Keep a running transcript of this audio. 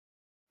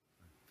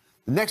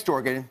The next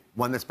organ,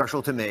 one that's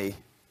special to me,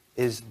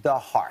 is the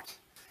heart.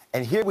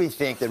 And here we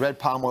think that red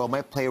palm oil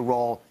might play a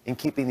role in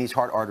keeping these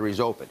heart arteries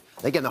open.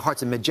 Again, the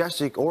heart's a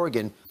majestic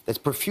organ that's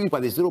perfused by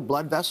these little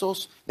blood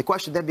vessels. The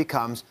question then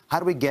becomes, how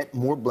do we get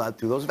more blood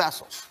through those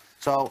vessels?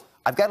 So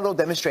I've got a little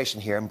demonstration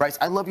here. And Bryce,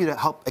 I'd love you to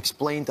help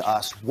explain to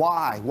us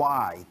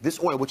why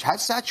this oil, which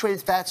has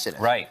saturated fats in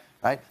it, right,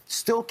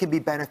 still can be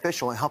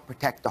beneficial and help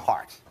protect the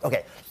heart.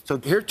 Okay, so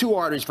here are two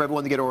arteries for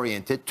everyone to get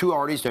oriented. Two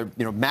arteries,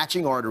 they're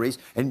matching arteries.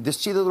 And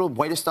just see the little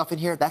whitest stuff in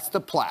here? That's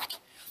the plaque.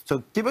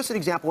 So give us an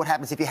example of what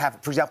happens if you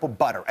have, for example,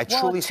 butter, a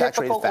truly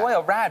saturated fat. Typical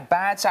oil,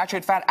 bad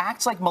saturated fat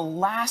acts like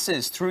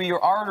molasses through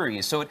your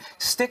arteries. So it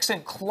sticks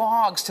and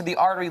clogs to the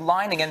artery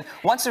lining. And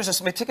once there's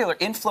a particular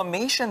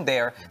inflammation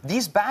there,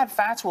 these bad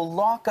fats will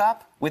lock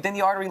up within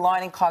the artery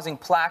lining, causing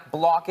plaque,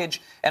 blockage,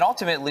 and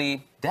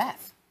ultimately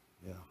death.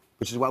 Yeah,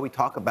 which is why we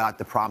talk about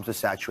the problems with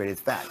saturated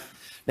fat.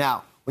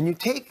 Now, when you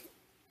take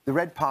the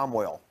red palm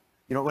oil,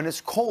 when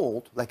it's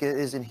cold, like it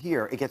is in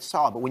here, it gets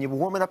solid. But when you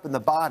warm it up in the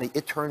body,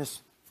 it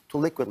turns to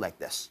liquid like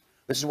this.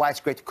 This is why it's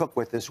great to cook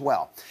with as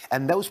well.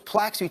 And those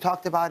plaques we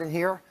talked about in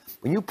here,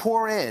 when you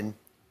pour in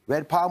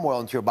red palm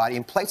oil into your body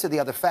in place of the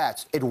other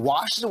fats, it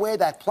washes away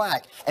that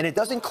plaque and it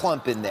doesn't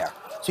clump in there.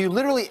 So you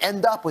literally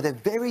end up with a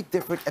very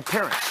different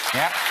appearance.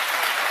 Yeah.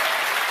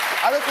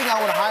 Other thing I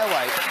want to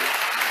highlight,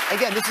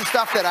 again, this is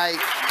stuff that I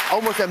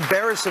almost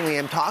embarrassingly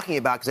am talking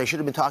about because I should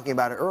have been talking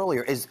about it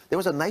earlier, is there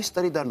was a nice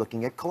study done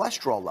looking at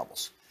cholesterol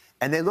levels.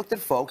 And they looked at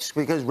folks,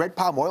 because red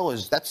palm oil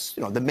that's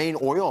the main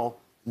oil,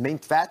 main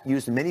fat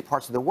used in many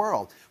parts of the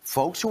world.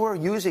 Folks who were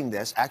using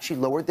this actually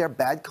lowered their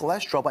bad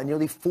cholesterol by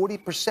nearly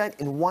 40%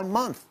 in 1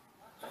 month.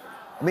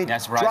 I mean,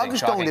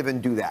 drugs don't even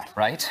do that.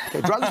 Right?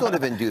 Okay, drugs don't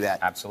even do that.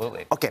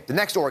 Absolutely. Okay, the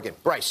next organ.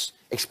 Bryce,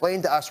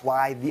 explain to us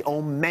why the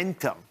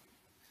omentum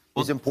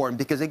is important,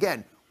 because,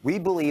 again, we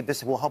believe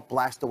this will help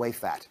blast away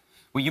fat.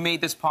 Well, you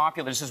made this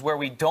popular. This is where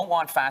we don't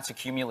want fats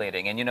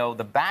accumulating. And,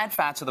 the bad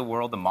fats of the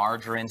world, the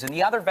margarines, and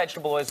the other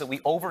vegetable oils that we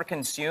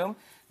overconsume,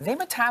 they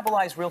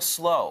metabolize real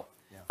slow.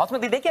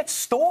 Ultimately, they get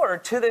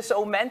stored to this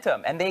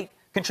omentum, and they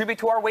contribute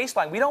to our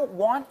waistline. We don't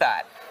want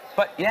that.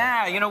 But,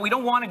 yeah, we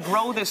don't want to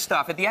grow this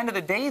stuff. At the end of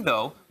the day,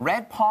 though,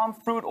 red palm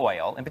fruit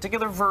oil, in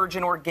particular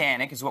virgin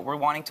organic, is what we're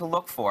wanting to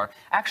look for,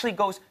 actually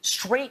goes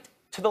straight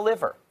to the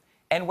liver.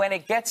 And when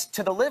it gets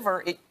to the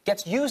liver, it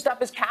gets used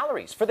up as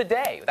calories for the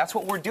day. That's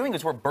what we're doing,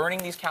 is we're burning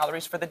these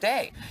calories for the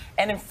day.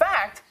 And, in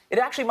fact, it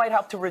actually might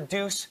help to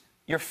reduce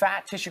your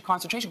fat tissue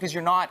concentration because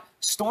you're not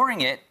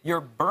storing it,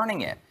 you're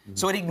burning it.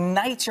 So it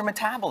ignites your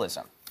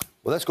metabolism.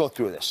 Well, let's go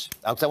through this.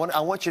 I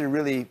want you to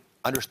really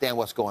understand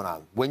what's going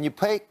on. When you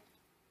put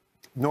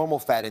normal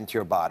fat into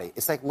your body,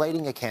 it's like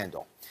lighting a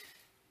candle.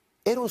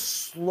 It'll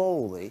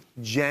slowly,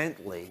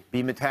 gently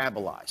be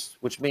metabolized,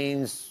 which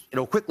means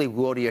it'll quickly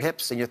go to your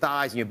hips and your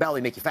thighs and your belly,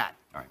 make you fat.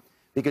 All right.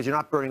 Because you're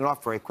not burning it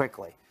off very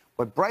quickly.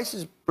 What Bryce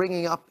is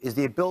bringing up is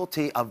the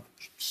ability of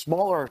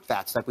smaller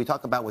fats, like we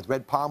talk about with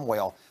red palm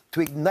oil,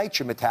 to ignite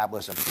your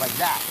metabolism, like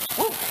that.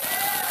 Woo.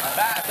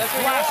 That's what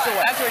you want.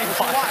 That's what you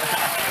want.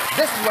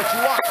 This is what you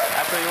want.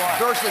 That's what you want.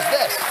 Versus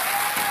this.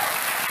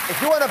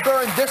 If you want to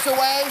burn this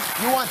away,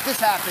 you want this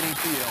happening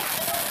to you.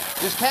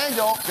 This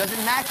candle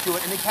doesn't match to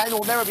it, and the candle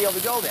will never be able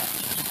to go there.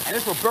 And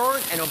this will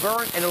burn, and it'll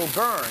burn, and it'll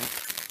burn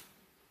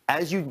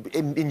as you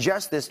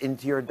ingest this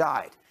into your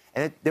diet.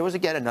 And there was,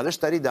 again, another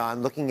study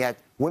done looking at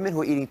women who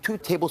were eating 2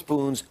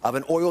 tablespoons of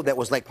an oil that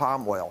was like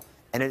palm oil.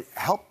 And it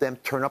helped them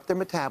turn up their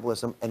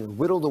metabolism and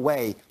whittled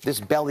away this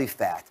belly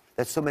fat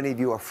that so many of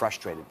you are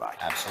frustrated by.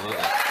 Absolutely.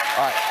 All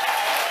right.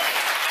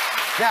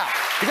 Now,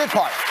 the good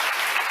part.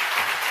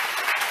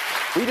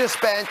 We just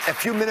spent a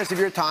few minutes of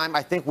your time,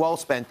 I think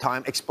well-spent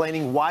time,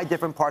 explaining why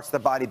different parts of the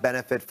body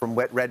benefit from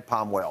red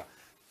palm oil.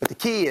 But the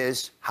key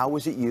is, how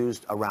is it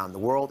used around the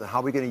world, and how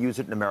are we going to use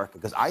it in America?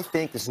 Because I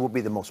think this will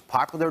be the most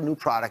popular new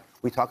product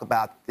we talk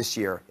about this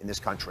year in this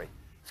country.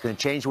 It's going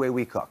to change the way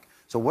we cook.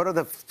 So what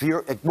are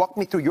walk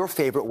me through your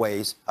favorite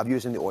ways of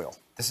using the oil.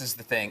 This is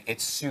the thing.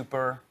 It's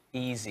super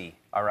easy,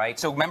 all right?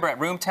 So remember, at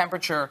room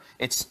temperature,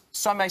 it's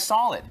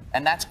semi-solid,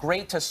 and that's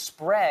great to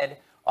spread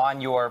on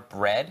your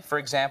bread, for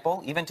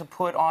example, even to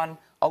put on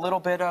a little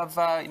bit of,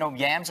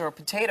 yams or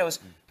potatoes.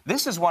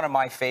 This is one of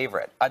my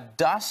favorite, a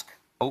dusk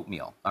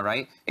oatmeal, all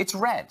right? It's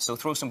red, so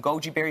throw some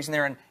goji berries in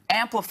there and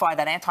amplify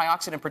that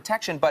antioxidant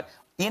protection, but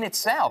in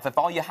itself, if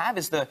all you have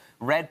is the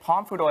red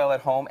palm fruit oil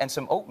at home and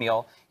some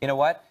oatmeal, you know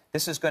what?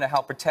 This is going to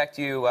help protect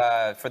you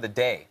for the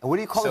day. And what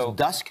do you call this,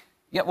 dusk?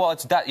 Yeah, well,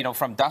 it's,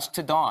 from dusk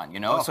to dawn,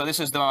 Oh. So this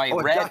is my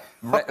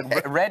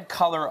red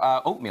color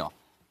oatmeal.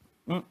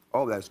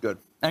 Oh, that's good.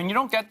 And you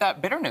don't get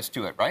that bitterness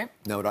to it, right?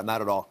 No,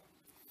 not at all.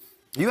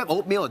 You have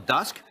oatmeal at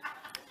dusk?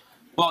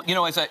 Well,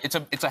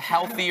 it's a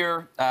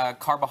healthier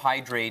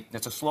carbohydrate.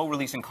 It's a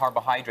slow-releasing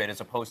carbohydrate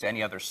as opposed to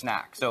any other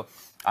snack. So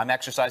I'm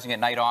exercising at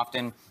night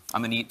often.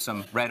 I'm going to eat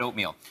some red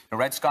oatmeal. The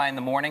red sky in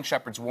the morning,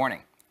 shepherd's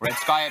warning. Red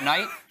sky at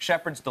night,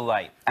 shepherd's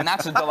delight. And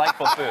that's a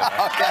delightful food.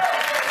 Right? Okay.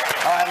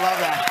 Oh, I love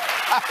that.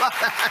 I love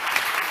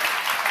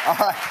that. All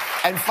right.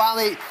 And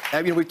finally,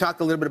 we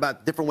talked a little bit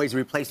about different ways of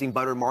replacing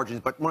butter and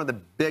margarines, but one of the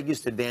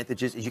biggest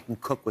advantages is you can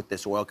cook with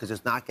this oil because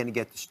it's not going to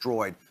get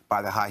destroyed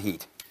by the high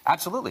heat.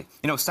 Absolutely.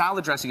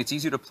 Salad dressing, it's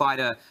easy to apply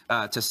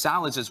to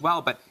salads as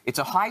well, but it's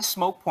a high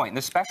smoke point. And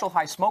this special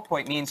high smoke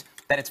point means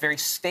that it's very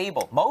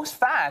stable. Most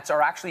fats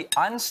are actually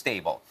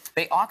unstable.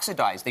 They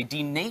oxidize, they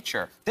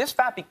denature. This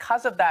fat,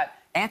 because of that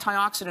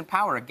antioxidant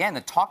power, again,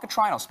 the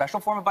tocotrienol, special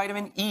form of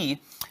vitamin E,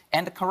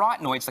 and the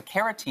carotenoids, the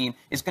carotene,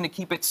 is going to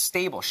keep it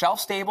stable, shelf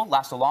stable,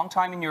 last a long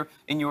time in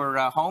your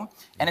home,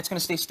 and it's going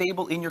to stay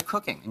stable in your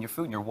cooking, in your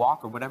food, in your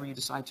wok, or whatever you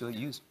decide to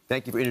use.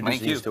 Thank you for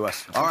introducing this to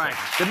us. All right,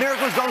 the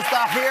miracles don't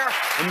stop here.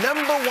 The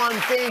number one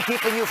thing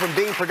keeping you from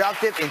being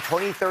productive in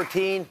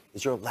 2013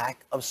 is your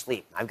lack of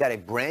sleep. I've got a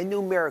brand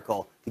new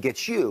miracle to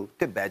get you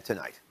to bed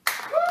tonight.